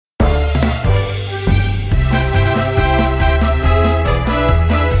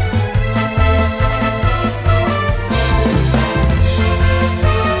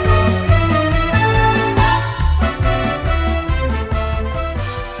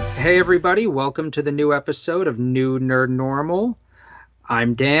Hey everybody, welcome to the new episode of New Nerd Normal.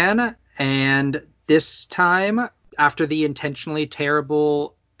 I'm Dan, and this time, after the intentionally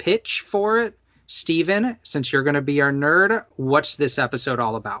terrible pitch for it, Steven, since you're going to be our nerd, what's this episode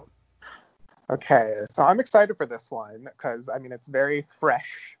all about? Okay, so I'm excited for this one because it's very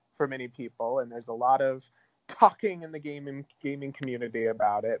fresh for many people, and there's a lot of talking in the gaming community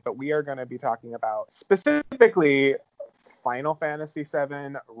about it. But we are going to be talking about specifically Final Fantasy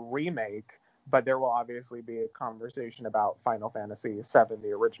VII Remake, but there will obviously be a conversation about Final Fantasy VII,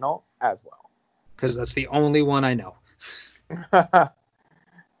 the original, as well. Because that's the only one I know. But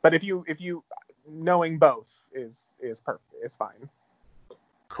if you knowing both is perfect, is fine.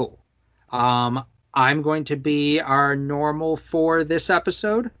 Cool. I'm going to be our normal for this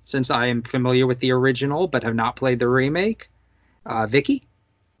episode, since I am familiar with the original but have not played the remake. Vicky?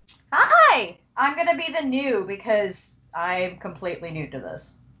 Hi! I'm going to be the new because I'm completely new to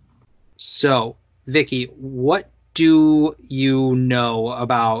this. So, Vicky, what do you know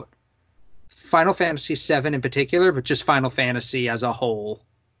about Final Fantasy VII in particular, but just Final Fantasy as a whole?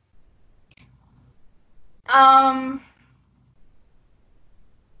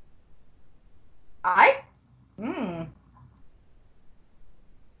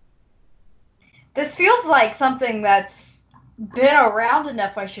 This feels like something that's been around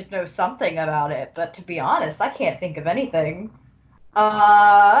enough I should know something about it, but to be honest, I can't think of anything.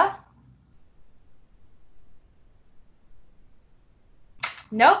 Nope,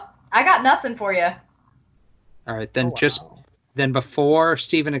 I got nothing for you. All right, then then before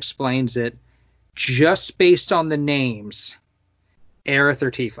Steven explains it, just based on the names, Aerith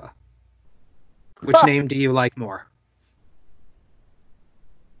or Tifa, which name do you like more?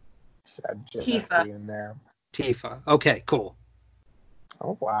 Tifa. In there. Tifa. Okay, cool.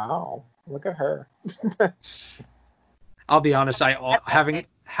 Oh wow! Look at her. I'll be honest.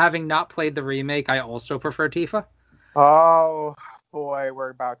 Having not played the remake, I also prefer Tifa. Oh boy, we're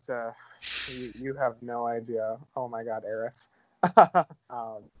about to. You have no idea. Oh my God, Aerith.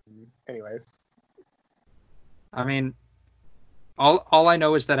 Anyways, I mean, all I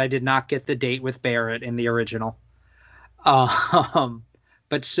know is that I did not get the date with Barrett in the original.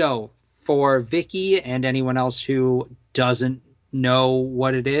 But so for Vicky and anyone else who doesn't know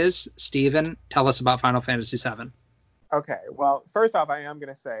what it is, Steven, tell us about Final Fantasy VII. Okay, well, first off, I am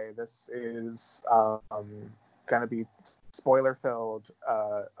going to say this is going to be a spoiler-filled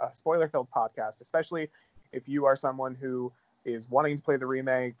podcast, especially if you are someone who is wanting to play the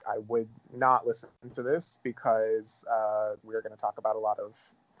remake. I would not listen to this because we're going to talk about a lot of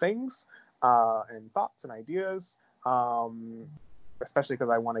things and thoughts and ideas, especially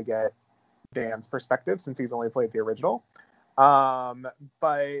because I want to get Dan's perspective since he's only played the original.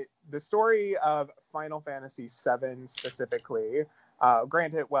 But the story of Final Fantasy VII specifically,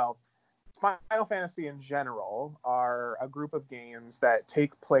 granted, well, Final Fantasy in general are a group of games that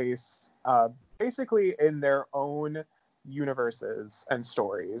take place basically in their own universes and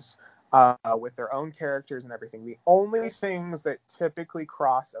stories with their own characters and everything. The only things that typically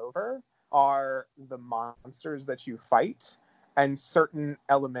cross over are the monsters that you fight and certain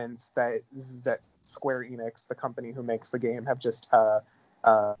elements that Square Enix, the company who makes the game, have just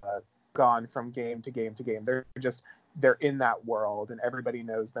gone from game to game to game. They're in that world, and everybody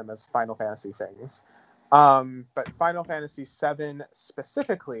knows them as Final Fantasy things. But Final Fantasy VII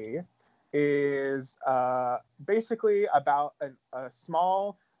specifically is basically about a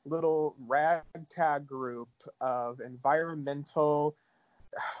small little ragtag group of environmental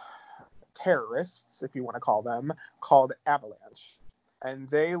terrorists, if you want to call them, called Avalanche. And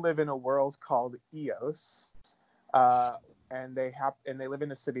they live in a world called Eos, and they live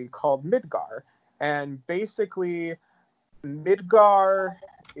in a city called Midgar. And basically, Midgar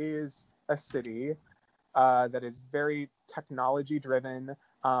is a city that is very technology driven,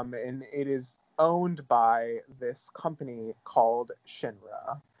 and it is owned by this company called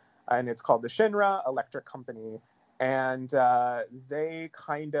Shinra, and it's called the Shinra Electric Company. And they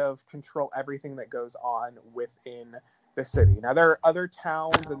kind of control everything that goes on within the city. Now, there are other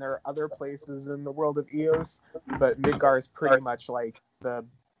towns and there are other places in the world of Eos, but Midgar is pretty much like the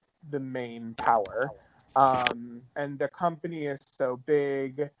main power. And the company is so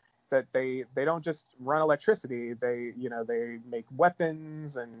big that they don't just run electricity. They make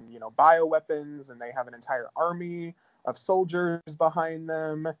weapons and bioweapons, and they have an entire army of soldiers behind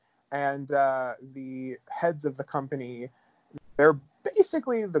them. And the heads of the company, they're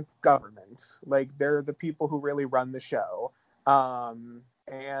basically the government. Like, they're the people who really run the show. And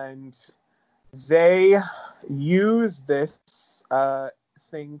they use this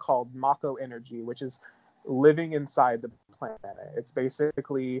thing called Mako energy, which is living inside the planet. It's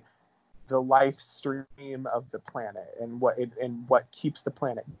basically the life stream of the planet and what keeps the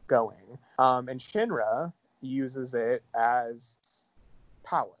planet going. And Shinra uses it as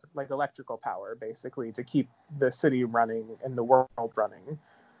power, like electrical power, basically, to keep the city running and the world running.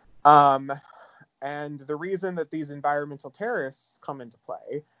 And the reason that these environmental terrorists come into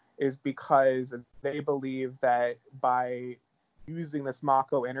play is because they believe that by using this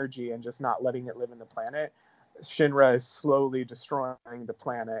Mako energy and just not letting it live in the planet, Shinra is slowly destroying the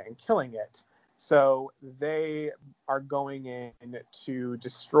planet and killing it. So they are going in to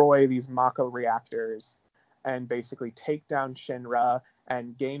destroy these Mako reactors and basically take down Shinra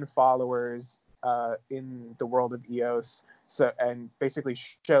and gain followers in the world of Eos. So, and basically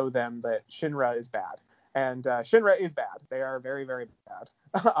show them that Shinra is bad. And Shinra is bad. They are very, very bad.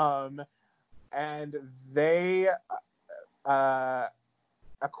 And they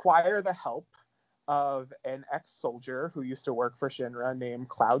acquire the help of an ex-soldier who used to work for Shinra named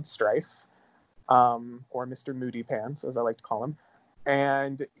Cloud Strife, or Mr. Moody Pants, as I like to call him.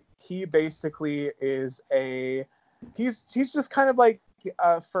 And he basically is he's just kind of like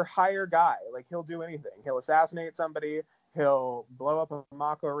a for hire guy. Like, he'll do anything. He'll assassinate somebody. He'll blow up a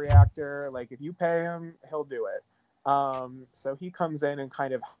Mako reactor. Like, if you pay him, he'll do it. So he comes in and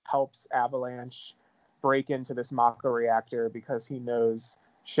kind of helps Avalanche break into this Mako reactor because he knows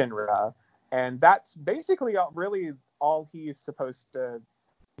Shinra. And that's basically really all he's supposed to,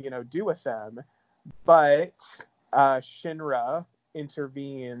 do with them. But Shinra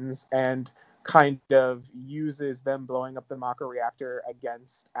intervenes and kind of uses them blowing up the Mako reactor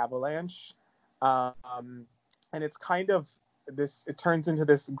against Avalanche. And it's kind of it turns into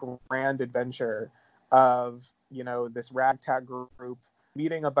this grand adventure of, this ragtag group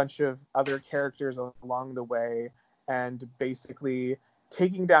meeting a bunch of other characters along the way and basically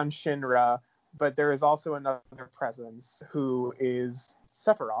taking down Shinra. But there is also another presence who is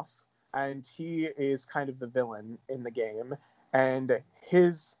Sephiroth, and he is kind of the villain in the game. And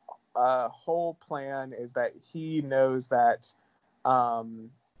his whole plan is that he knows that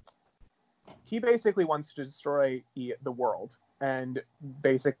he basically wants to destroy the world and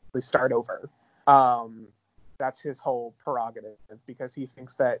basically start over. That's his whole prerogative, because he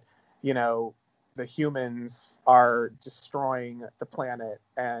thinks that, the humans are destroying the planet.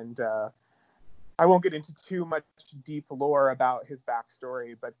 And I won't get into too much deep lore about his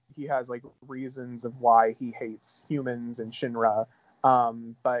backstory, but he has like reasons of why he hates humans and Shinra.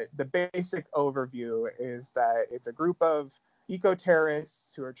 But the basic overview is that it's a group of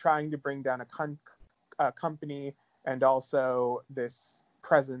eco-terrorists who are trying to bring down a company, and also this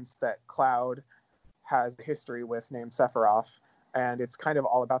presence that Cloud has a history with named Sephiroth. And it's kind of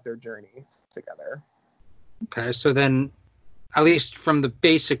all about their journey together. Okay, so then, at least from the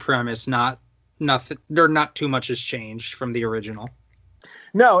basic premise, not too much has changed from the original.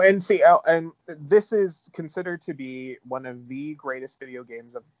 No, and and this is considered to be one of the greatest video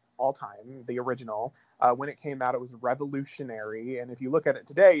games of all time, the original. When it came out, it was revolutionary, and if you look at it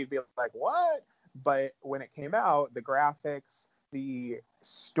today, you'd be like, what? But when it came out, the graphics, the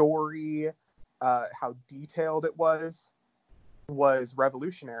story, how detailed it was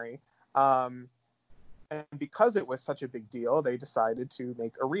revolutionary. And because it was such a big deal, they decided to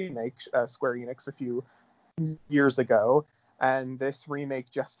make a remake, Square Enix, a few years ago. And this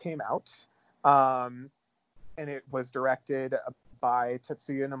remake just came out. And it was directed by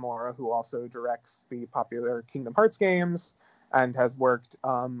Tetsuya Nomura, who also directs the popular Kingdom Hearts games and has worked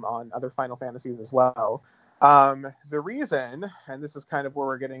on other Final Fantasies as well. The reason, and this is kind of where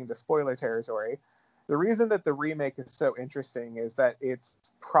we're getting into spoiler territory, the reason that the remake is so interesting is that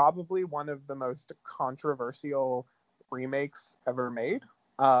it's probably one of the most controversial remakes ever made,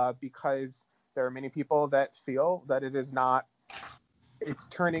 because there are many people that feel that it's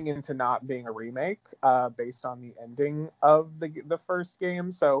turning into not being a remake based on the ending of the first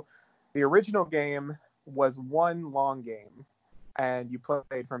game. So the original game was one long game, and you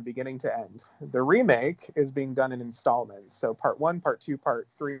played from beginning to end. The remake is being done in installments. So part 1, part 2, part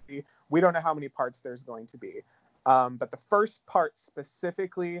 3. We don't know how many parts there's going to be. But the first part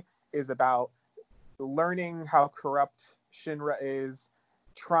specifically is about learning how corrupt Shinra is,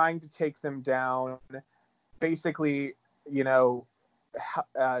 trying to take them down, basically,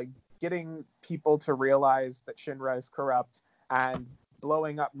 getting people to realize that Shinra is corrupt and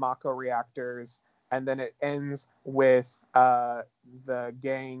blowing up Mako reactors. And then it ends with the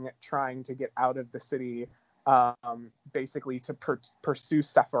gang trying to get out of the city, basically to pursue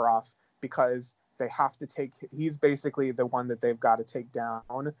Sephiroth, because they have to he's basically the one that they've got to take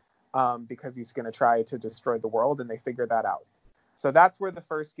down, because he's going to try to destroy the world, and they figure that out. So that's where the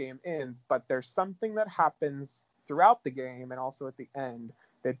first game ends. But there's something that happens throughout the game and also at the end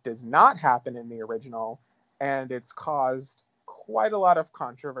that does not happen in the original, and it's caused quite a lot of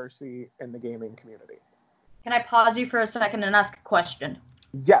controversy in the gaming community. Can I pause you for a second and ask a question?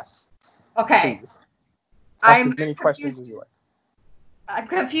 Yes. Okay. Please. Ask I'm as many questions as you like. I'm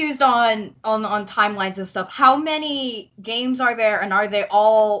confused on timelines and stuff. How many games are there, and are they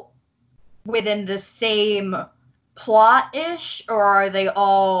all within the same plot-ish, or are they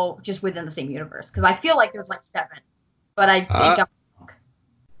all just within the same universe? Because I feel like there's like 7, but I think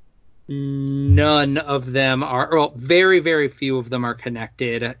none of them are, well, very, very few of them are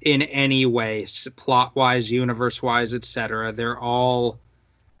connected in any way, plot-wise, universe-wise, etc. They're all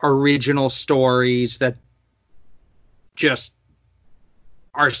original stories that just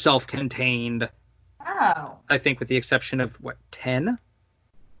are self-contained. Oh. I think with the exception of, 10?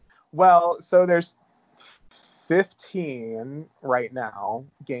 Well, so there's 15 right now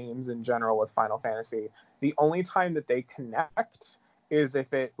games in general with Final Fantasy. The only time that they connect is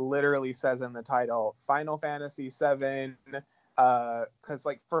if it literally says in the title Final Fantasy 7, because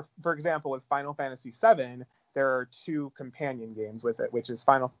like for example with Final Fantasy 7 there are 2 companion games with it, which is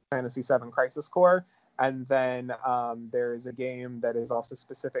Final Fantasy 7 Crisis Core, and then there is a game that is also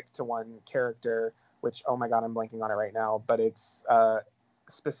specific to one character, which, oh my god, I'm blanking on it right now, but it's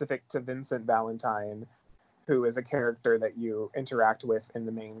specific to Vincent Valentine, who is a character that you interact with in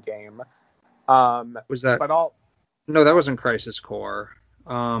the main game. Was that? No, that wasn't Crisis Core.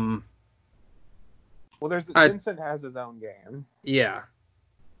 Well, Vincent has his own game. Yeah.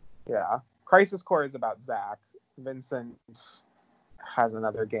 Yeah. Crisis Core is about Zack. Vincent has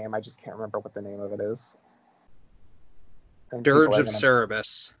another game. I just can't remember what the name of it is. Dirge of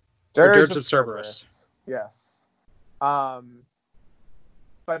Cerberus. Dirge of Cerberus. Yes. But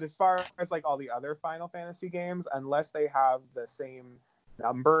as far as like all the other Final Fantasy games, unless they have the same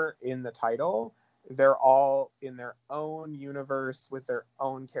number in the title, they're all in their own universe with their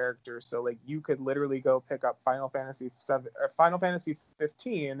own characters. So like you could literally go pick up Final Fantasy 7 or Final Fantasy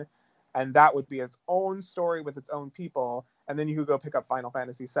 15, and that would be its own story with its own people, and then you could go pick up Final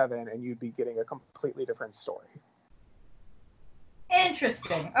Fantasy 7 and you'd be getting a completely different story.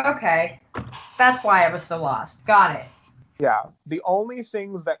 Interesting. Okay. That's why I was so lost. Got it. Yeah. The only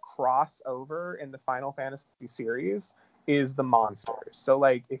things that cross over in the Final Fantasy series is the monsters. So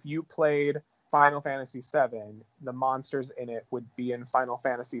like if you played Final Fantasy 7, the monsters in it would be in Final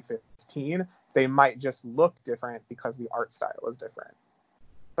Fantasy 15. They might just look different because the art style is different.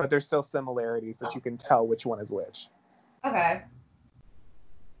 But there's still similarities that you can tell which one is which. Okay.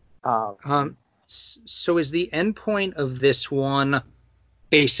 So is the end point of this one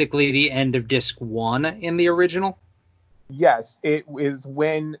basically the end of disc 1 in the original? Yes, it is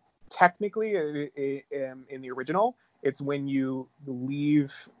when technically in the original, it's when you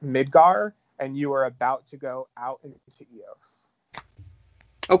leave Midgar and you are about to go out into Eos.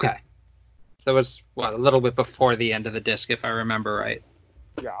 Okay. So that was a little bit before the end of the disc, if I remember right.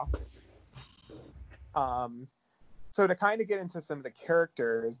 Yeah. So to kind of get into some of the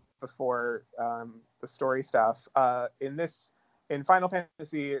characters before the story stuff, in Final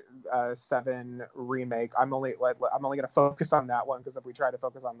Fantasy 7 remake, I'm only going to focus on that one, because if we try to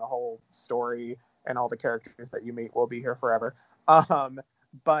focus on the whole story and all the characters that you meet, we'll be here forever.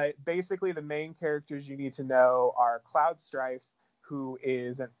 But basically, the main characters you need to know are Cloud Strife, who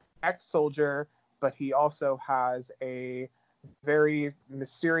is an ex-soldier, but he also has a very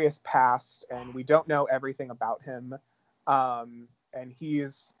mysterious past, and we don't know everything about him. And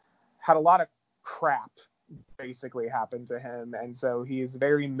he's had a lot of crap basically happen to him, and so he's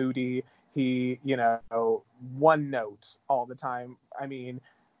very moody. He, one note all the time. I mean,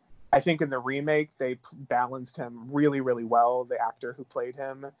 I think in the remake they balanced him really, really well, the actor who played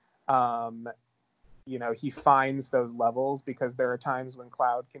him. He finds those levels, because there are times when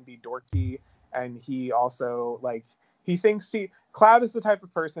Cloud can be dorky, and he also Cloud is the type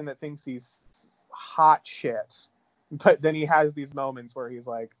of person that thinks he's hot shit, but then he has these moments where he's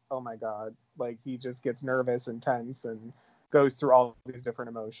like, oh my god, like he just gets nervous and tense and goes through all these different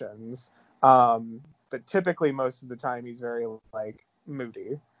emotions. But typically most of the time he's very like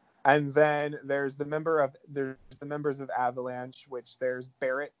moody. And then there's the members of Avalanche, which there's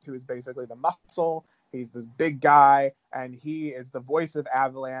Barrett, who is basically the muscle. He's this big guy, and he is the voice of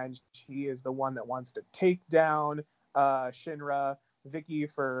Avalanche. He is the one that wants to take down Shinra. Vicky,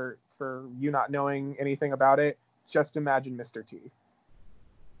 for you not knowing anything about it, just imagine Mr. T.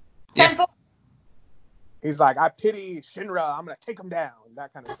 Yeah. He's like, I pity Shinra, I'm gonna take him down,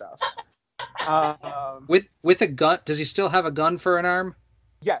 that kind of stuff. With a gun, does he still have a gun for an arm?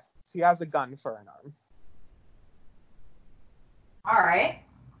 Yes, he has a gun for an arm. All right.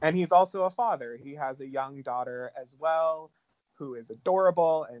 And he's also a father. He has a young daughter as well, who is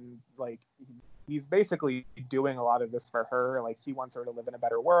adorable, and like he's basically doing a lot of this for her. Like he wants her to live in a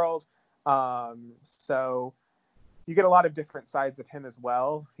better world. So you get a lot of different sides of him as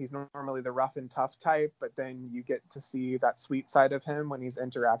well. He's normally the rough and tough type, but then you get to see that sweet side of him when he's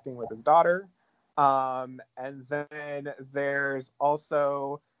interacting with his daughter. And then there's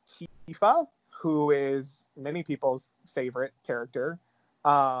also Tifa, who is many people's favorite character.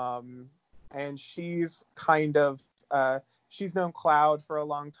 And she's kind of she's known Cloud for a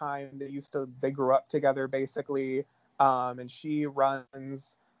long time. They grew up together basically. And she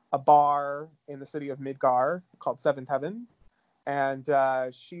runs a bar in the city of Midgar called Seventh Heaven. And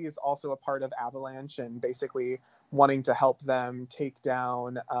she's also a part of Avalanche and basically wanting to help them take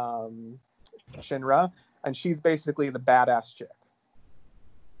down Shinra. And she's basically the badass chick.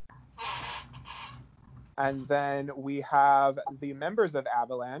 And then we have the members of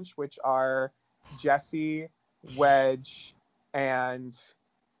Avalanche, which are Jesse, Wedge, and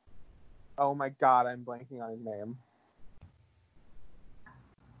oh my god, I'm blanking on his name.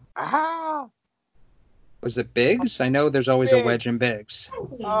 Was it Biggs? I know there's always Biggs. a Wedge in Biggs.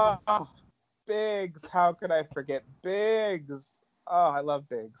 Oh, Biggs. How could I forget Biggs? Oh, I love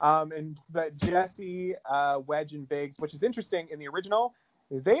Biggs. But Jesse, Wedge, and Biggs, which is interesting in the original,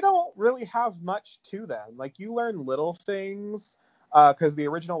 they don't really have much to them. Like, you learn little things because the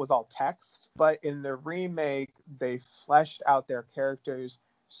original was all text, but in the remake, they fleshed out their characters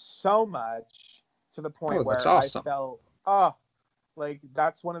so much to the point where awesome. I felt, like,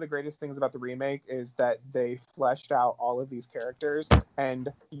 that's one of the greatest things about the remake is that they fleshed out all of these characters.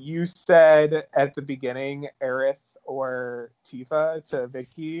 And you said at the beginning, Aerith or Tifa to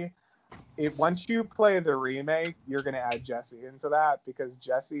Vicky. Once you play the remake, you're going to add Jessie into that because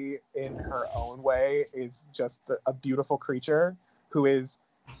Jessie, in her own way, is just a beautiful creature who is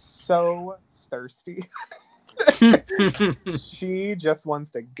so thirsty. She just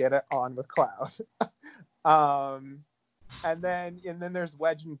wants to get it on with Cloud. And then there's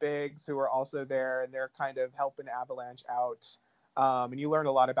Wedge and Biggs who are also there, and they're kind of helping Avalanche out. And you learn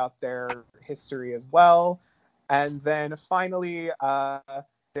a lot about their history as well. And then finally,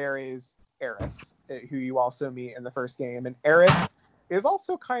 there is Aerith, who you also meet in the first game. And Aerith is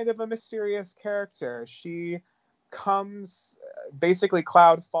also kind of a mysterious character. She comes, basically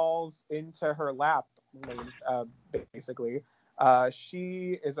Cloud falls into her lap, basically.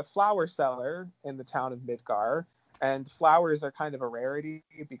 She is a flower seller in the town of Midgar. And flowers are kind of a rarity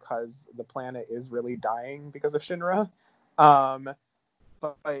because the planet is really dying because of Shinra.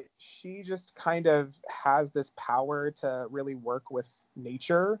 But she just kind of has this power to really work with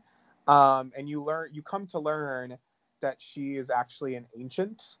nature. And you come to learn that she is actually an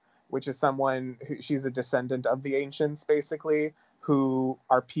ancient, which is she's a descendant of the ancients, basically, who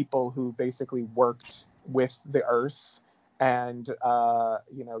are people who basically worked with the earth and,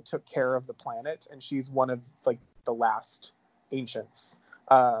 took care of the planet. And she's one of, like, the last ancients.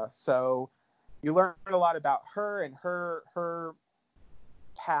 So you learn a lot about her and her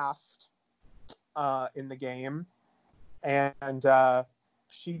past in the game, and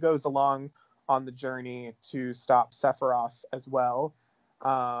she goes along on the journey to stop Sephiroth as well,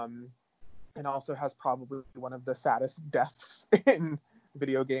 and also has probably one of the saddest deaths in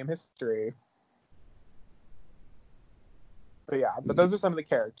video game history. But those are some of the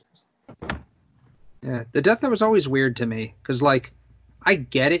characters. Yeah, the death was always weird to me because, like, I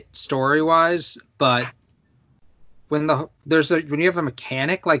get it story-wise, but when you have a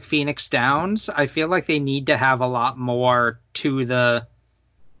mechanic like Phoenix Downs, I feel like they need to have a lot more to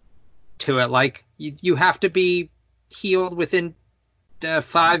it. Like, you have to be healed within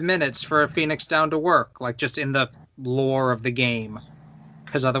 5 minutes for a Phoenix Down to work, like, just in the lore of the game.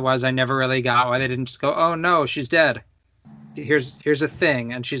 Because otherwise, I never really got why they didn't just go, "Oh no, she's dead. Here's a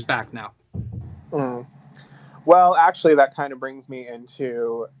thing, and she's back now." Mm. Well, actually, that kind of brings me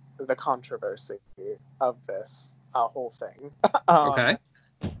into the controversy of this whole thing. Okay.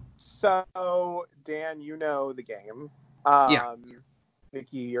 So, Dan, you know the game. Yeah.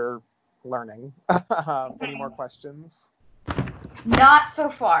 Vicky, you're learning. Any more questions? Not so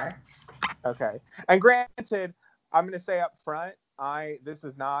far. Okay. And granted, I'm going to say up front, this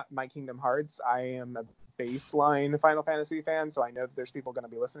is not my Kingdom Hearts. I am a baseline Final Fantasy fan, so I know that there's people going to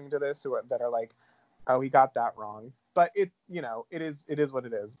be listening to this that are like, "Oh, he got that wrong." But it is what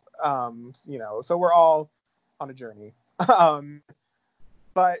it is. So we're all on a journey.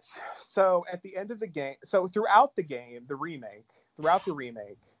 But so at the end of the game, so throughout the remake,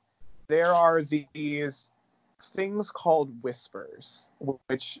 there are these things called whispers,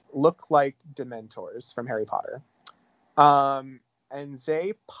 which look like Dementors from Harry Potter. and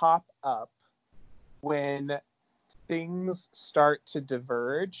they pop up when things start to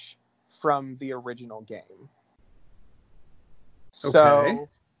diverge from the original game. Okay. So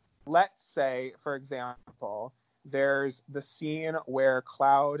let's say, for example, there's the scene where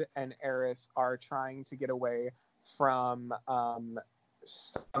Cloud and Aerith are trying to get away from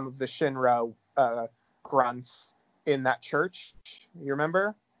some of the Shinra grunts in that church. You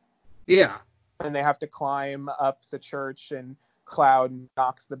remember? Yeah. And they have to climb up the church, and Cloud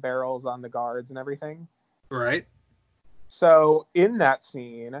knocks the barrels on the guards and everything. Right. So in that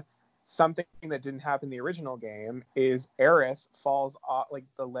scene, something that didn't happen in the original game is Aerith falls off, like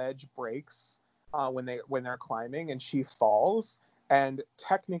the ledge breaks when they're climbing, and she falls. And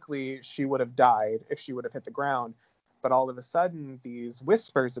technically, she would have died if she would have hit the ground. But all of a sudden, these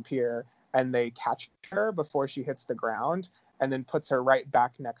whispers appear, and they catch her before she hits the ground, and then puts her right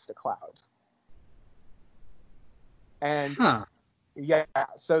back next to Cloud. And yeah,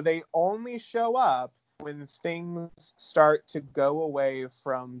 so they only show up when things start to go away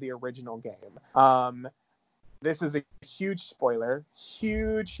from the original game. This is a huge spoiler,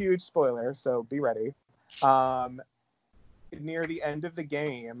 huge spoiler, so be ready. Near the end of the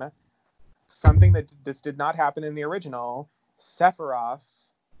game, something that this did not happen in the original, Sephiroth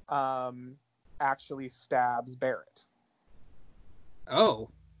actually stabs Barret. Oh,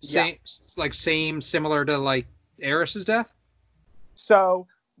 same, like similar to like Aerith's death? So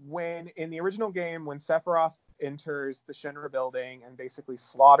when in the original game, when Sephiroth enters the Shinra building and basically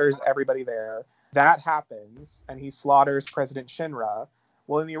slaughters everybody there, that happens, and he slaughters President Shinra.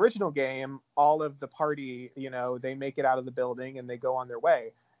 Well, in the original game, all of the party, they make it out of the building and they go on their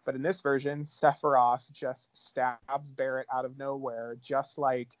way. But in this version, Sephiroth just stabs Barret out of nowhere, just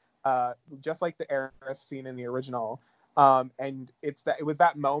like the Aerith scene in the original. And it was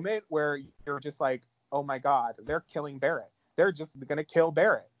that moment where you're just like, oh my God, they're killing Barret. They're just gonna kill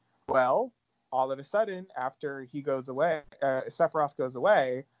Barret. Well, all of a sudden, after he goes away, Sephiroth goes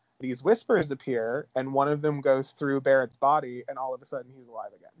away, these whispers appear, and one of them goes through Barret's body, and all of a sudden he's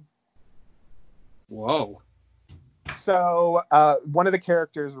alive again. Whoa. So one of the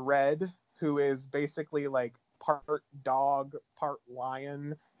characters, Red, who is basically like part dog, part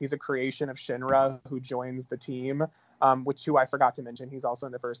lion, he's a creation of Shinra who joins the team, who I forgot to mention, he's also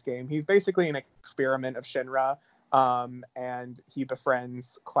in the first game. He's basically an experiment of Shinra. And he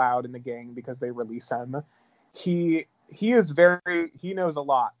befriends Cloud and the gang because they release him. He knows a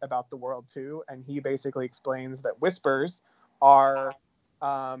lot about the world too, and he basically explains that whispers are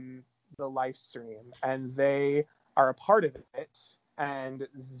the life stream, and they are a part of it, and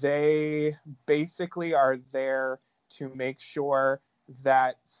they basically are there to make sure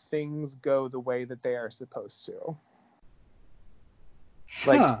that things go the way that they are supposed to.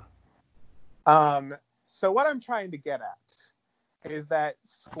 So what I'm trying to get at is that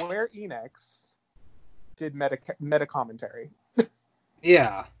Square Enix did meta commentary.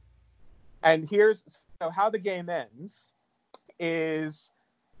 Yeah. And so how the game ends is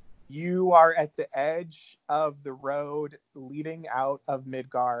you are at the edge of the road leading out of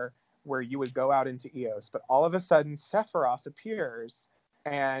Midgar, where you would go out into Eos. But all of a sudden, Sephiroth appears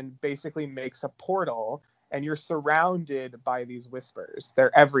and basically makes a portal, and you're surrounded by these whispers.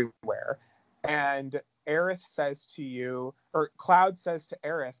 They're everywhere. And Aerith says to you, or Cloud says to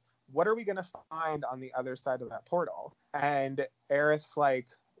Aerith, what are we going to find on the other side of that portal? And Aerith's like,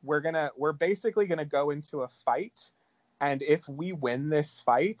 we're basically going to go into a fight. And if we win this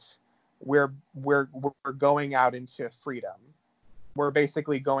fight, we're going out into freedom. We're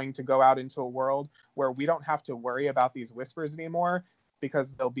basically going to go out into a world where we don't have to worry about these whispers anymore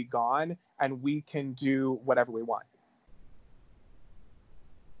because they'll be gone and we can do whatever we want.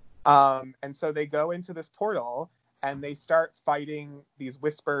 And so they go into this portal and they start fighting these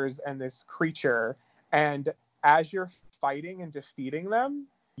whispers and this creature. And as you're fighting and defeating them,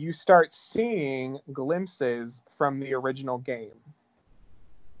 you start seeing glimpses from the original game.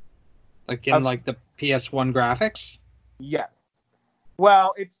 Like in like the PS1 graphics? Yeah.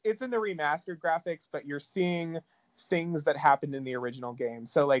 Well, it's in the remastered graphics, but you're seeing things that happened in the original game.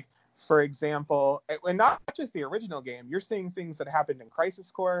 So like, for example, and not just the original game, you're seeing things that happened in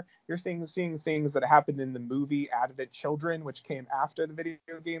Crisis Core. You're seeing things that happened in the movie Advent Children, which came after the video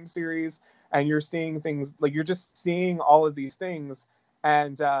game series. And you're seeing things, like you're just seeing all of these things.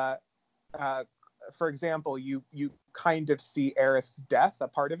 And for example, you kind of see Aerith's death, a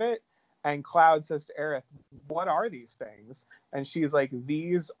part of it. And Cloud says to Aerith, what are these things? And she's like,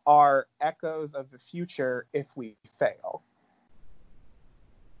 these are echoes of the future if we fail.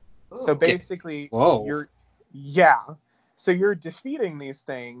 So basically, Whoa. So you're defeating these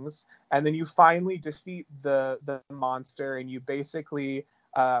things, and then you finally defeat the monster, and you basically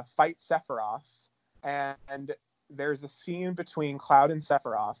fight Sephiroth. And there's a scene between Cloud and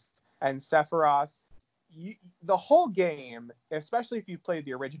Sephiroth. And Sephiroth, the whole game, especially if you played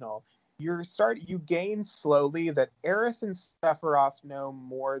the original, you gain slowly that Aerith and Sephiroth know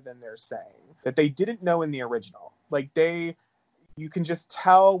more than they're saying, that they didn't know in the original. Like, you can just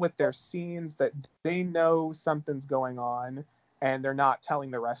tell with their scenes that they know something's going on, and they're not telling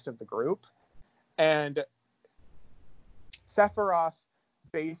the rest of the group. And Sephiroth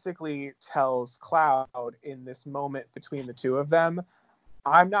basically tells Cloud in this moment between the two of them,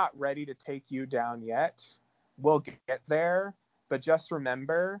 I'm not ready to take you down yet. We'll get there, but just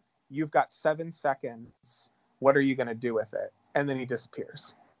remember, you've got 7 seconds. What are you going to do with it? And then he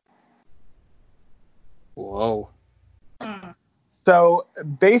disappears. Whoa. So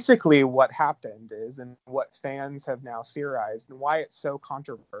basically what happened is, and what fans have now theorized, and why it's so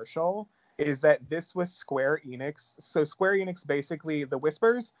controversial, is that this was Square Enix. So Square Enix, basically, the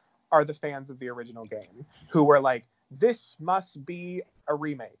Whispers are the fans of the original game, who were like, this must be a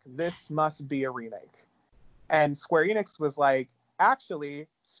remake. This must be a remake. And Square Enix was like, actually,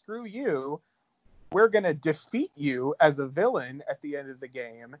 screw you. We're going to defeat you as a villain at the end of the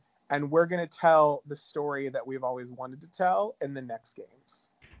game, and we're going to tell the story that we've always wanted to tell in the next games.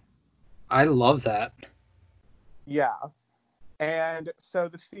 I love that. Yeah. And so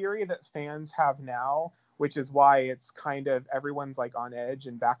the theory that fans have now, which is why it's kind of everyone's like on edge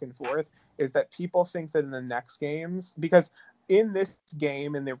and back and forth, is that people think that in the next games, because in this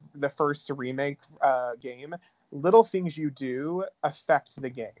game, in the first remake game, little things you do affect the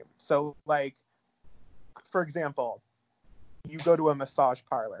game. So, like, for example, you go to a massage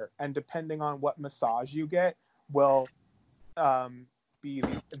parlor, and depending on what massage you get will be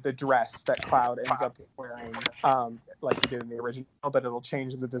the dress that Cloud ends up wearing, like he did in the original, but it'll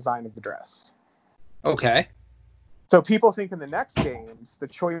change the design of the dress. Okay. So people think in the next games, the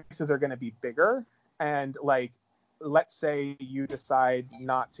choices are going to be bigger, and, like, let's say you decide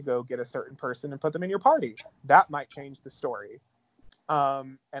not to go get a certain person and put them in your party. That might change the story.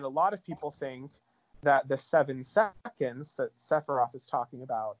 And a lot of people think that the 7 seconds that Sephiroth is talking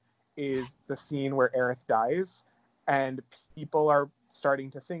about is the scene where Aerith dies, and people are starting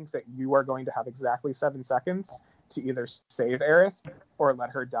to think that you are going to have exactly 7 seconds to either save Aerith or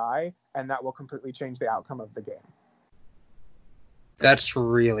let her die, and that will completely change the outcome of the game. That's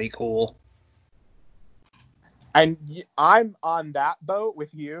really cool. And I'm on that boat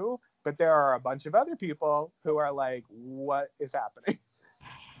with you, but there are a bunch of other people who are like, what is happening?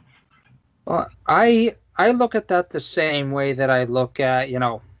 Well, I look at that the same way that I look at,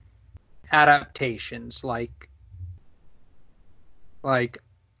 adaptations. Like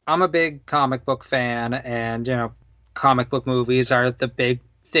I'm a big comic book fan, and, comic book movies are the big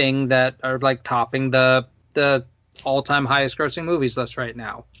thing that are, like, topping the all-time highest grossing movies list right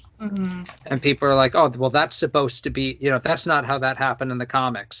now. Mm-hmm. And people are like, oh, well, that's supposed to be, that's not how that happened in the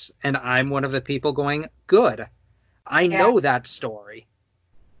comics. And I'm one of the people going, good. I know that story.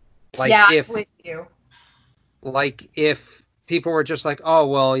 Like, I'm with you. Like, if people were just like, oh,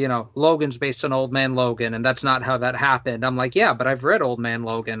 well, Logan's based on Old Man Logan, and that's not how that happened. I'm like, yeah, but I've read Old Man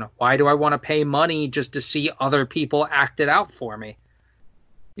Logan. Why do I want to pay money just to see other people act it out for me?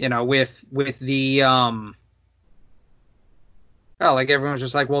 With the like, everyone's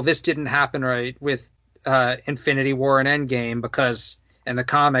just like, well, this didn't happen right with Infinity War and Endgame, because in the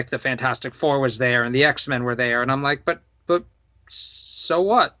comic the Fantastic Four was there and the X-Men were there, and I'm like, but so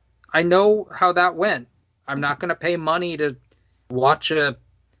what? I know how that went. I'm not going to pay money to watch a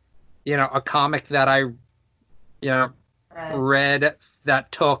comic that I read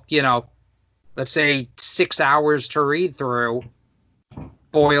that took let's say 6 hours to read through,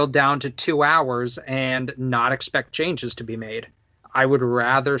 boiled down to 2 hours, and not expect changes to be made. I would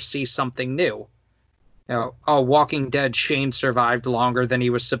rather see something new. Walking Dead, Shane survived longer than he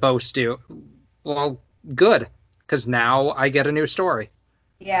was supposed to. Well, good, because now I get a new story.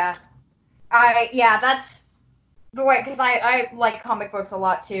 Yeah. That's the way, because I like comic books a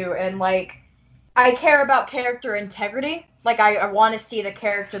lot too, and, like, I care about character integrity. Like, I want to see the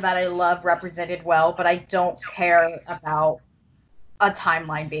character that I love represented well, but I don't care about a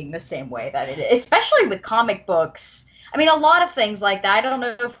timeline being the same way that it is, especially with comic books. I mean, a lot of things like that. I don't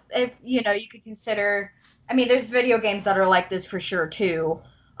know if you could consider. I mean, there's video games that are like this for sure too,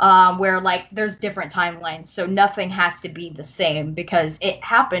 where, like, there's different timelines, so nothing has to be the same because it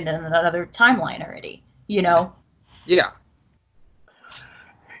happened in another timeline already. Yeah.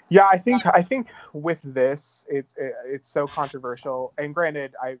 Yeah, I think with this, it's so controversial. And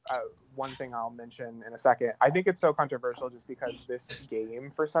granted, one thing I'll mention in a second, I think it's so controversial just because this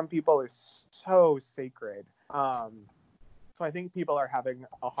game for some people is so sacred. So I think people are having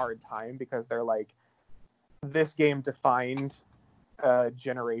a hard time because they're like, this game defined a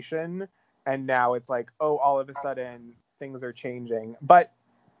generation, and now it's like, oh, all of a sudden things are changing. But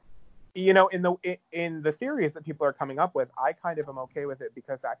you know, in the theories that people are coming up with, I kind of am okay with it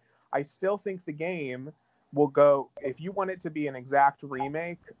because I still think the game will go, if you want it to be an exact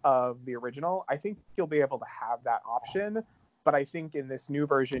remake of the original, I think you'll be able to have that option. But I think in this new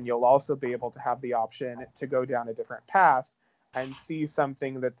version, you'll also be able to have the option to go down a different path and see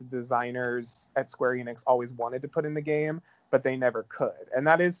something that the designers at Square Enix always wanted to put in the game, but they never could. And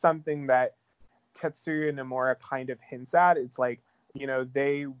that is something that Tetsuya Nomura kind of hints at. It's like, you know,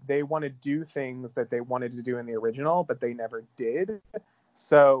 they want to do things that they wanted to do in the original, but they never did.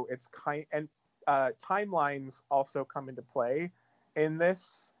 So it's timelines also come into play in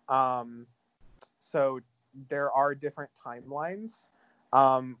this. So there are different timelines,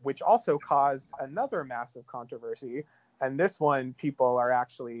 which also caused another massive controversy. And this one people are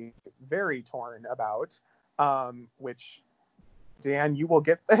actually very torn about, which, Dan, you will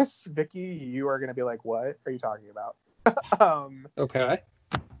get this. Vicky, you are going to be like, what are you talking about? Okay.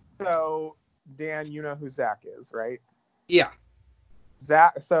 So, Dan, you know who Zack is, right? Yeah.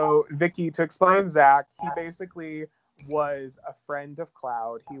 Zack. So, Vicky, to explain Zack, he basically was a friend of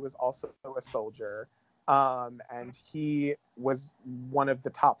Cloud. He was also a soldier. And he was one of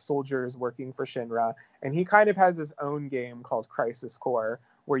the top soldiers working for Shinra. And he kind of has his own game called Crisis Core,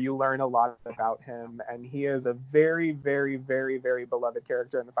 where you learn a lot about him. And he is a very, very, very, very beloved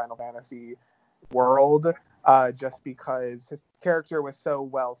character in the Final Fantasy world, just because his character was so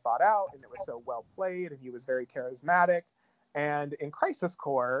well thought out and it was so well played, and he was very charismatic. And in Crisis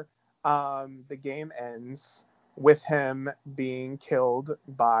Core, the game ends with him being killed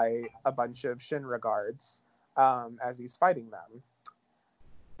by a bunch of Shinra guards as he's fighting them.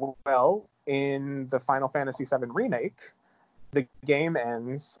 Well, in the Final Fantasy VII Remake, the game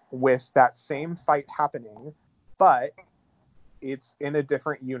ends with that same fight happening, but it's in a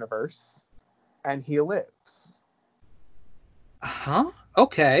different universe, and he lives. Huh?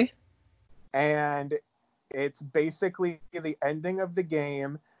 Okay. And it's basically the ending of the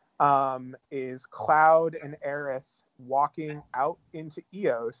game is Cloud and Aerith walking out into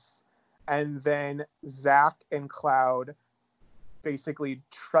Eos, and then Zack and Cloud basically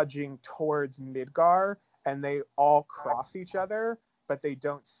trudging towards Midgar, and they all cross each other, but they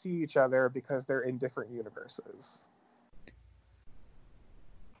don't see each other because they're in different universes.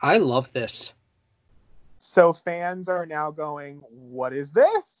 I love this. So fans are now going, what is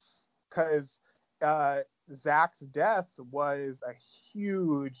this? Because Zack's death was a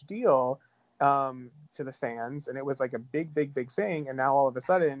huge deal to the fans, and it was like a big, big, big thing. And now all of a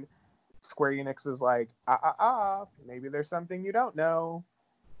sudden, Square Enix is like, maybe there's something you don't know.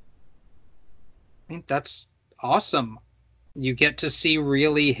 I think that's awesome. You get to see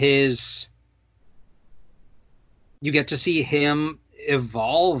really you get to see him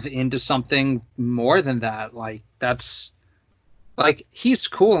evolve into something more than that. Like, that's, like, he's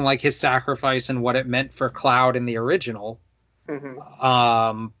cool, and like his sacrifice and what it meant for Cloud in the original.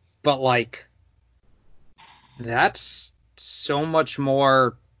 Mm-hmm. But like, that's so much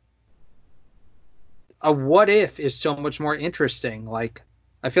more, a what if is so much more interesting. Like,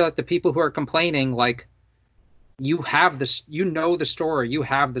 I feel like the people who are complaining, like, you have this, you know the story, you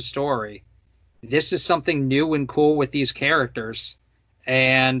have the story. This is something new and cool with these characters.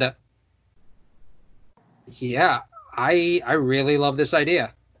 And yeah, I really love this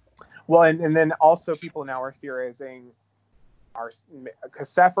idea. Well, and then also people now are theorizing,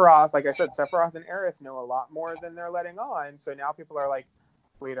 because Sephiroth, like I said, Sephiroth and Aerith know a lot more than they're letting on. So now people are like,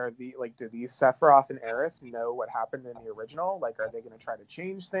 wait, do these Sephiroth and Aerith know what happened in the original? Like, are they going to try to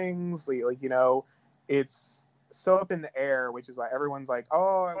change things? Like, you know, it's so up in the air, which is why everyone's like,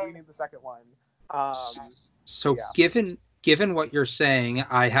 oh, we need the second one. So yeah. given what you're saying,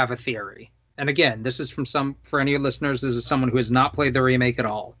 I have a theory. And again, this is for any listeners, this is someone who has not played the remake at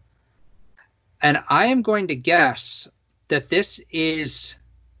all. And I am going to guess that this is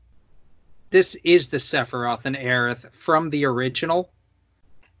the Sephiroth and Aerith from the original.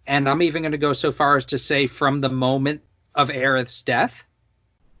 And I'm even going to go so far as to say from the moment of Aerith's death.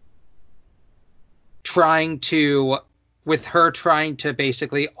 With her trying to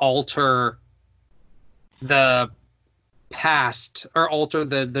basically alter the past, or alter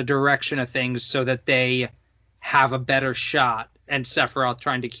the direction of things so that they have a better shot, and Sephiroth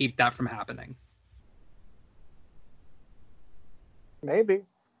trying to keep that from happening. Maybe.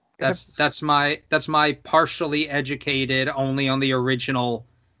 That's my partially educated, only on the original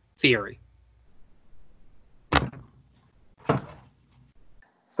theory.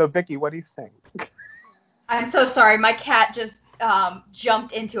 So, Vicky, what do you think? I'm so sorry. My cat just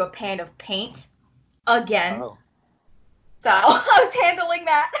jumped into a pan of paint again. Oh. So I was handling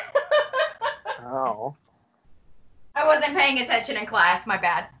that. Oh. I wasn't paying attention in class. My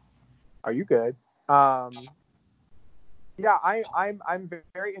bad. Are you good? Yeah, I'm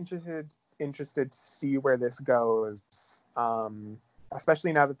very interested to see where this goes.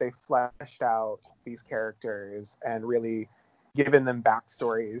 Especially now that they've fleshed out these characters and really given them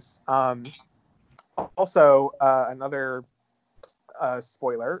backstories. Also, another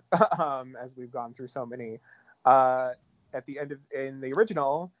spoiler, as we've gone through so many, at the end in the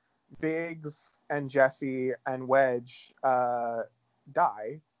original, Biggs and Jesse and Wedge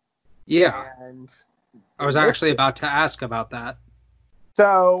die. Yeah. And I was actually about to ask about that.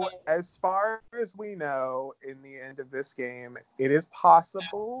 So, as far as we know, in the end of this game, it is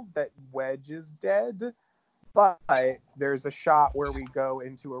possible that Wedge is dead, but there's a shot where we go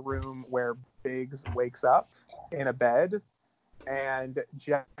into a room where Biggs wakes up in a bed, and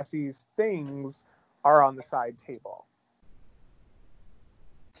Jesse's things are on the side table.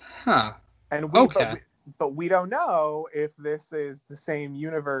 Huh. And but we don't know if this is the same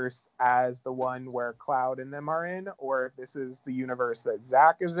universe as the one where Cloud and them are in, or if this is the universe that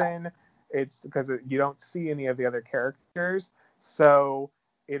Zack is in. It's because you don't see any of the other characters, so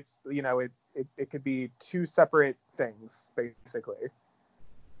it's it could be two separate things basically.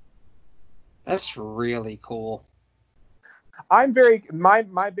 That's really cool.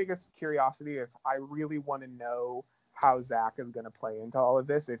 My biggest curiosity is I really want to know how Zack is going to play into all of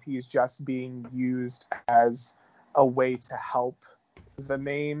this, if he's just being used as a way to help the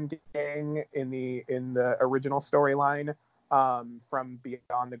main gang in the original storyline, from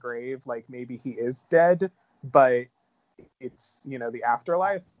Beyond the Grave. Like, maybe he is dead, but it's, the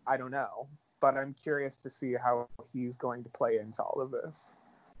afterlife. I don't know, but I'm curious to see how he's going to play into all of this.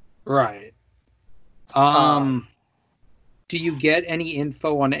 Right. Do you get any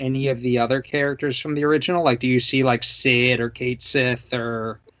info on any of the other characters from the original? Like, do you see like Sid or Kate Sith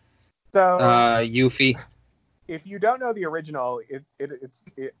or Yuffie? If you don't know the original,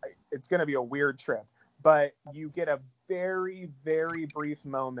 it's going to be a weird trip. But you get a very, very brief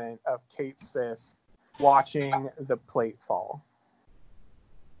moment of Kate Sith watching the plate fall.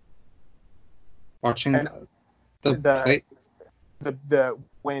 Watching the plate?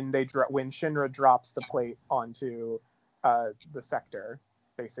 When Shinra drops the plate onto the sector,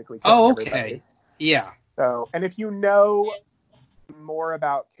 basically. Oh, okay. Everybody. Yeah. So, and if you know more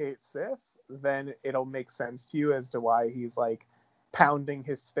about Kate Sith, then it'll make sense to you as to why he's like pounding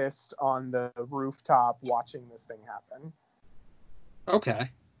his fist on the rooftop watching this thing happen. Okay.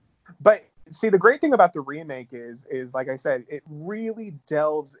 But see, the great thing about the remake is like I said, it really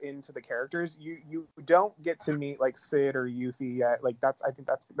delves into the characters. You don't get to meet like Sid or Yuffie yet. Like I think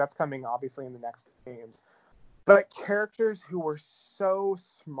that's coming obviously in the next games. But characters who were so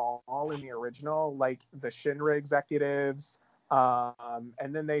small in the original, like the Shinra executives, and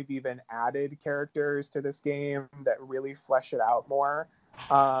then they've even added characters to this game that really flesh it out more.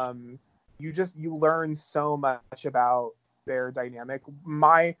 You learn so much about their dynamic.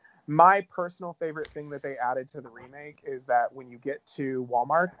 My personal favorite thing that they added to the remake is that when you get to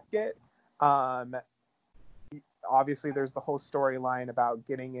Walmart, obviously there's the whole storyline about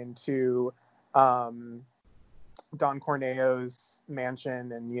getting into Don Corneo's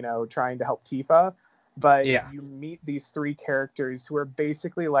mansion and trying to help Tifa, but you meet these three characters who are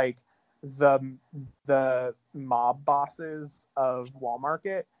basically like the mob bosses of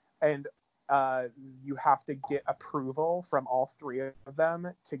Walmart, and you have to get approval from all three of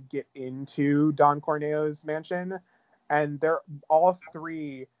them to get into Don Corneo's mansion, and they're all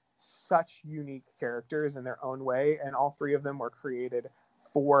three such unique characters in their own way, and all three of them were created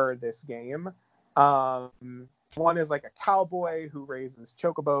for this game. One is like a cowboy who raises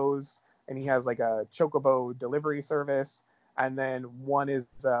chocobos, and he has like a chocobo delivery service. And then one is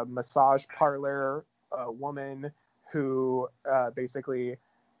a massage parlor woman who basically,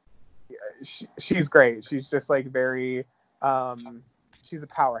 she's great. She's just like very, she's a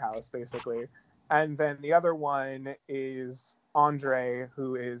powerhouse basically. And then the other one is Andre,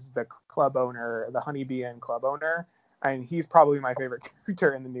 who is the club owner, the Honeybee Inn club owner. And he's probably my favorite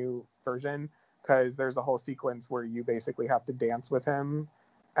character in the new version, because there's a whole sequence where you basically have to dance with him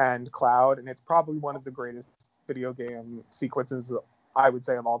and Cloud, and it's probably one of the greatest video game sequences, I would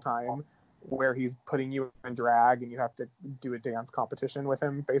say, of all time, where he's putting you in drag and you have to do a dance competition with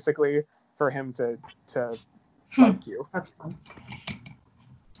him, basically, for him to like you. That's fun.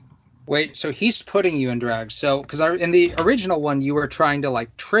 Wait, so he's putting you in drag. So, because in the original one, you were trying to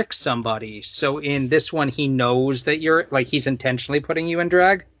like trick somebody. So in this one, he knows that you're like he's intentionally putting you in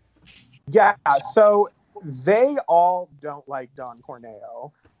drag. Yeah, so they all don't like Don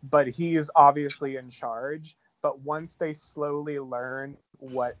Corneo, but he's obviously in charge. But once they slowly learn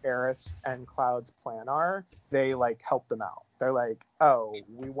what Aerith and Cloud's plan are, they like help them out. They're like, oh,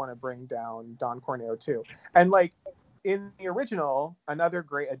 we want to bring down Don Corneo too. And like in the original, another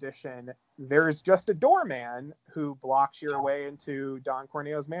great addition, there's just a doorman who blocks your way into Don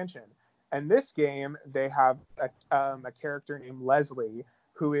Corneo's mansion. And this game, they have a character named Leslie,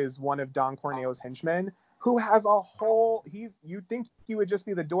 who is one of Don Corneo's henchmen, who has a whole you'd think he would just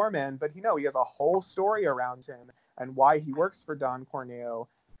be the doorman, but he has a whole story around him and why he works for Don Corneo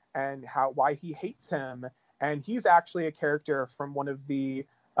and why he hates him. And he's actually a character from one of the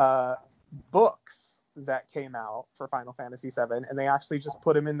books that came out for Final Fantasy VII, and they actually just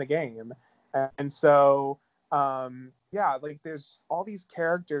put him in the game. And so like there's all these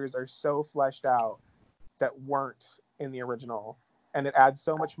characters are so fleshed out that weren't in the original, and it adds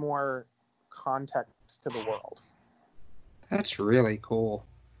so much more context to the world. That's really cool.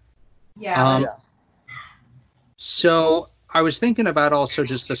 Yeah. So I was thinking about also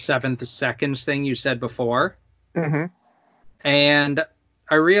just the 7th seconds thing you said before. Mm-hmm. And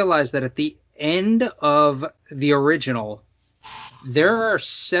I realized that at the end of the original, there are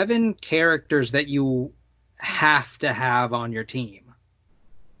 7 characters that you have to have on your team.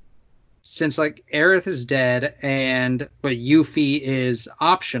 Since like Aerith is dead but Yuffie is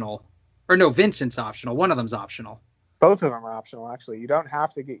optional. Or no, Vincent's optional. One of them's optional. Both of them are optional, actually. You don't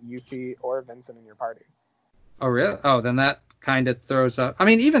have to get Yuffie or Vincent in your party. Oh, really? Oh, then that kind of throws up. I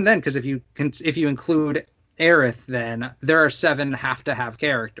mean, even then, because if you include Aerith, then there are 7 have-to-have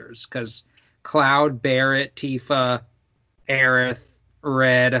characters. Because Cloud, Barret, Tifa, Aerith,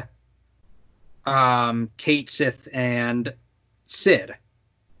 Red, Kate Sith, and Cid.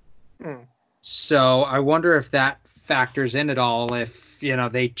 So I wonder if that factors in at all if,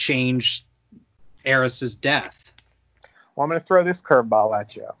 they change Aerith's death. Well, I'm going to throw this curveball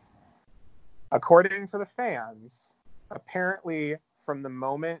at you. According to the fans, apparently from the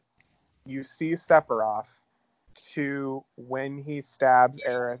moment you see Sephiroth to when he stabs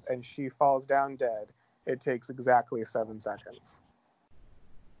Aerith and she falls down dead, it takes exactly 7 seconds.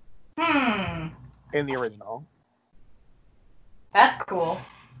 In the original. That's cool.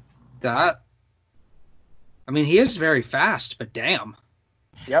 He is very fast, but damn.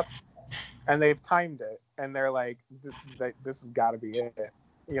 Yep. And they've timed it, and they're like, this has got to be it,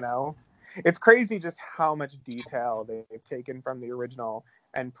 It's crazy just how much detail they've taken from the original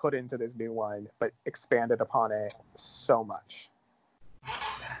and put into this new one, but expanded upon it so much.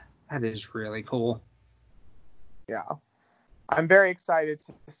 That is really cool. Yeah. I'm very excited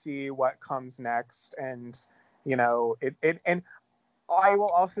to see what comes next, and, and I will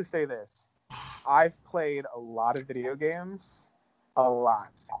also say this. I've played a lot of video games, a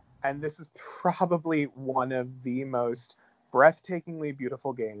lot, and this is probably one of the most breathtakingly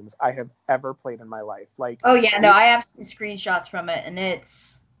beautiful games I have ever played in my life. Like, oh yeah, no, I have seen screenshots from it, and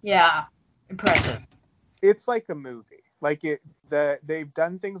it's impressive. It's like a movie. Like they've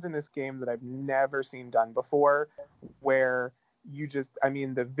done things in this game that I've never seen done before, where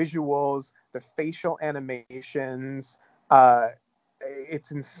the visuals, the facial animations,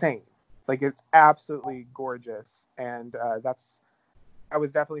 it's insane. Like, it's absolutely gorgeous, and that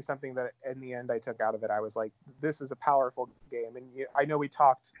was definitely something that in the end I took out of it. I was like, this is a powerful game. And I know we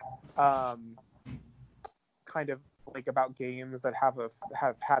talked kind of like about games that have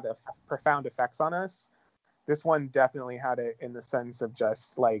had profound effects on us. This one definitely had it in the sense of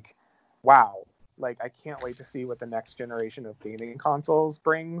just like, wow, like I can't wait to see what the next generation of gaming consoles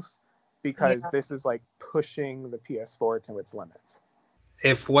brings, because this is like pushing the PS4 to its limits.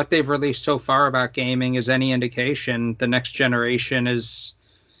 If what they've released so far about gaming is any indication, the next generation is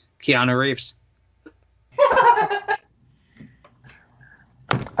Keanu Reeves.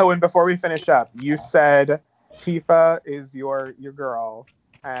 Oh, and before we finish up, you said Tifa is your girl,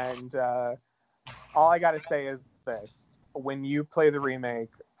 and all I gotta say is this: when you play the remake,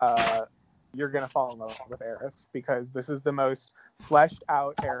 you're gonna fall in love with Aerith, because this is the most fleshed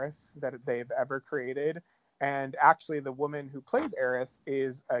out Aerith that they've ever created. And actually, the woman who plays Aerith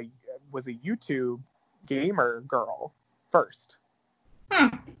was a YouTube gamer girl first.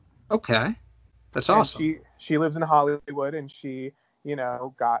 Okay, that's awesome. And she lives in Hollywood, and she,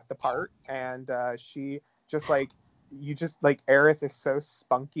 got the part. And she just like Aerith is so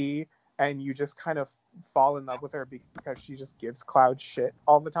spunky, and you just kind of fall in love with her because she just gives Cloud shit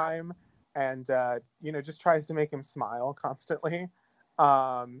all the time, and just tries to make him smile constantly.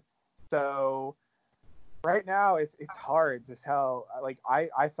 So right now it's hard to tell. Like I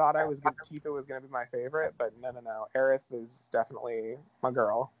thought Tifa was gonna be my favorite, but no. Aerith is definitely my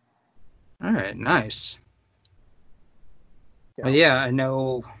girl. All right, nice. Yeah. Well, yeah, I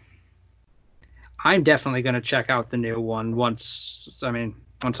know. I'm definitely going to check out the new one once I'm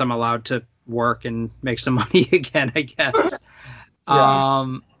allowed to work and make some money again, I guess. Yeah.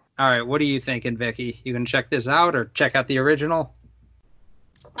 All right, what are you thinking, Vicky? You going to check this out or check out the original?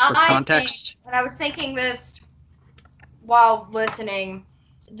 For context? I was thinking this while listening.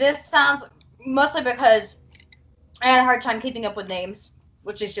 This sounds mostly because I had a hard time keeping up with names,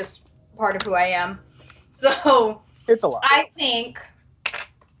 which is just part of who I am. So it's a lot. I think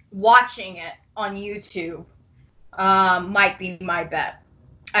watching it on YouTube might be my bet.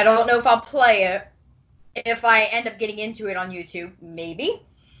 I don't know if I'll play it. If I end up getting into it on YouTube, maybe.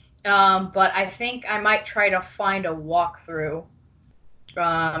 But I think I might try to find a walkthrough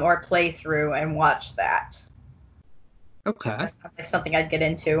or playthrough and watch that. Okay. That's something I'd get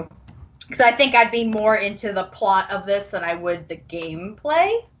into. Because I think I'd be more into the plot of this than I would the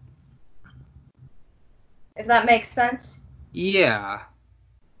gameplay. If that makes sense. Yeah.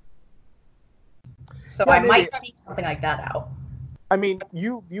 So yeah, I might see something like that out. I mean,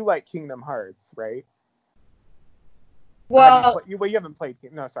 you like Kingdom Hearts, right? Well, you haven't played.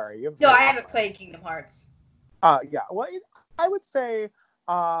 No, sorry. I haven't played Kingdom Hearts. Yeah. Well, I would say,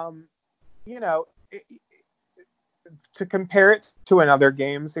 to compare it to another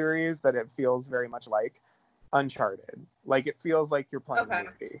game series that it feels very much like Uncharted. Like it feels like you're playing a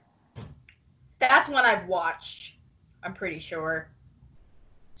movie. That's one I've watched. I'm pretty sure.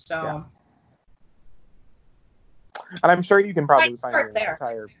 So. Yeah. And I'm sure you can probably find your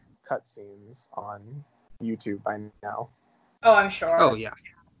entire cutscenes on YouTube by now. Oh, I'm sure. Oh, yeah.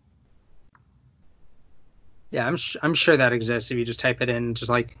 Yeah, I'm sure that exists. If you just type it in, just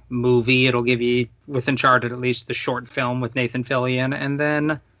like movie, it'll give you, with Uncharted at least, the short film with Nathan Fillion, and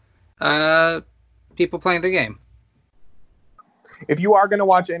then people playing the game. If you are going to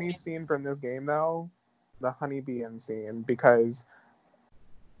watch any scene from this game, though, the Honeybee scene, because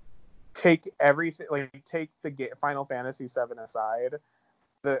take everything, like take the Final Fantasy VII aside,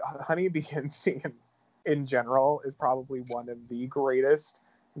 the Honeybee scene in general is probably one of the greatest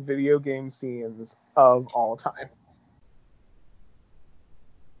video game scenes of all time.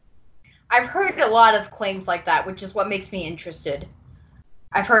 I've heard a lot of claims like that, which is what makes me interested.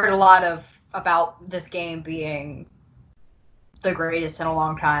 I've heard a lot about this game being the greatest in a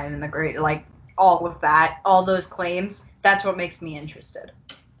long time, and the great, like, all of that, all those claims. That's what makes me interested.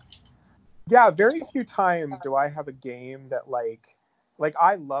 Yeah, very few times do I have a game that like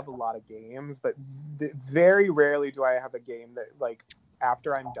I love a lot of games, but very rarely do I have a game that like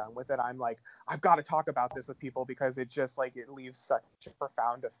after I'm done with it, I'm like, I've got to talk about this with people because it just like it leaves such a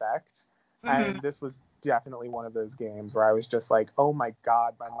profound effect. Mm-hmm. And this was definitely one of those games where I was just like, oh my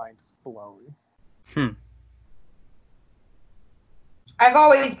God, my mind is blown. I've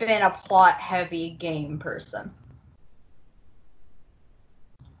always been a plot-heavy game person.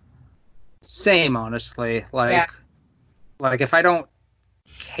 Same, honestly. Like if I don't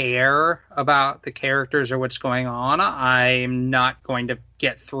care about the characters or what's going on, I'm not going to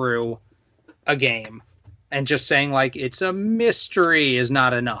get through a game. And just saying, like, it's a mystery is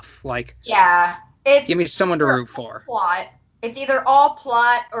not enough. Like, give me someone to root for. Plot. It's either all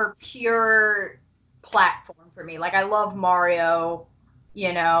plot or pure platform for me. Like, I love Mario,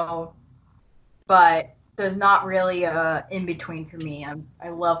 but there's not really a in between for me. I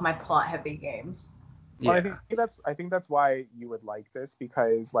love my plot heavy games. Well, I think that's why you would like this,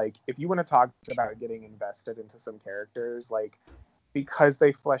 because like if you want to talk about getting invested into some characters, like because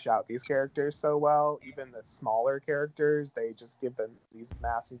they flesh out these characters so well, even the smaller characters, they just give them these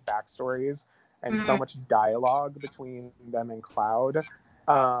massive backstories and so much dialogue between them and Cloud.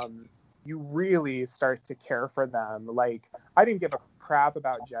 You really start to care for them. Like, I didn't give a crap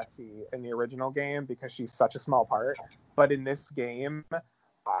about Jessie in the original game because she's such a small part. But in this game,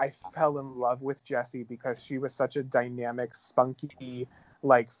 I fell in love with Jessie because she was such a dynamic, spunky,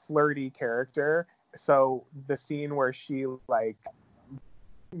 like, flirty character. So the scene where she, like,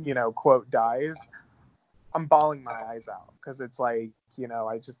 quote, dies, I'm bawling my eyes out because it's like,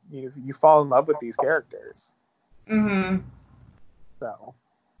 I just, you fall in love with these characters. Mm-hmm. So...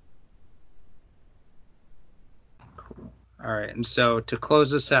 All right, and so to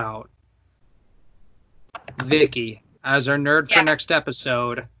close us out, Vicky, as our nerd for next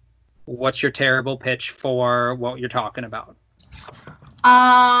episode, what's your terrible pitch for what you're talking about?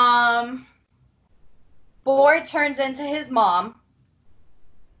 Boy turns into his mom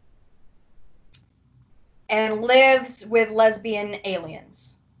and lives with lesbian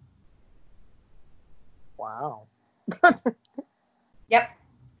aliens. Wow. Yep.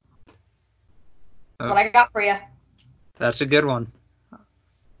 That's what I got for you. That's a good one.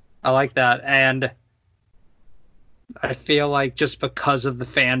 I like that. And I feel like just because of the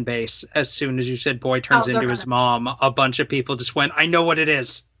fan base, as soon as you said boy turns into his mom, a bunch of people just went, I know what it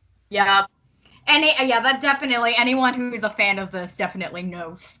is. Yeah. That definitely, anyone who's a fan of this definitely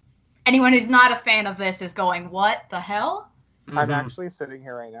knows. Anyone who's not a fan of this is going, what the hell? Mm-hmm. I'm actually sitting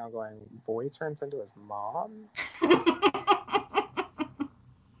here right now going, boy turns into his mom?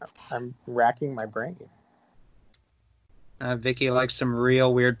 I'm racking my brain. Vicky likes some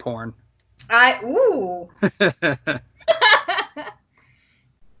real weird porn. Ooh.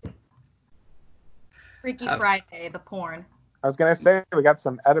 Freaky Friday, the porn. I was going to say, we got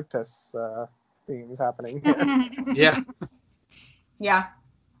some Oedipus themes happening here. Yeah. Yeah.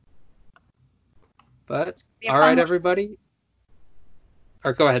 But, all right, everybody.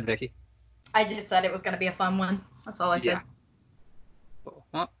 Or go ahead, Vicky. I just said it was going to be a fun one. That's all I said.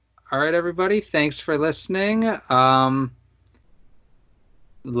 Well, all right, everybody. Thanks for listening.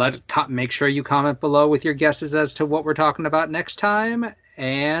 Make sure you comment below with your guesses as to what we're talking about next time.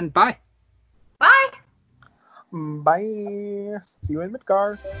 And bye. Bye. Bye. See you in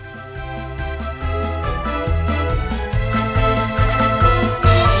Midgar.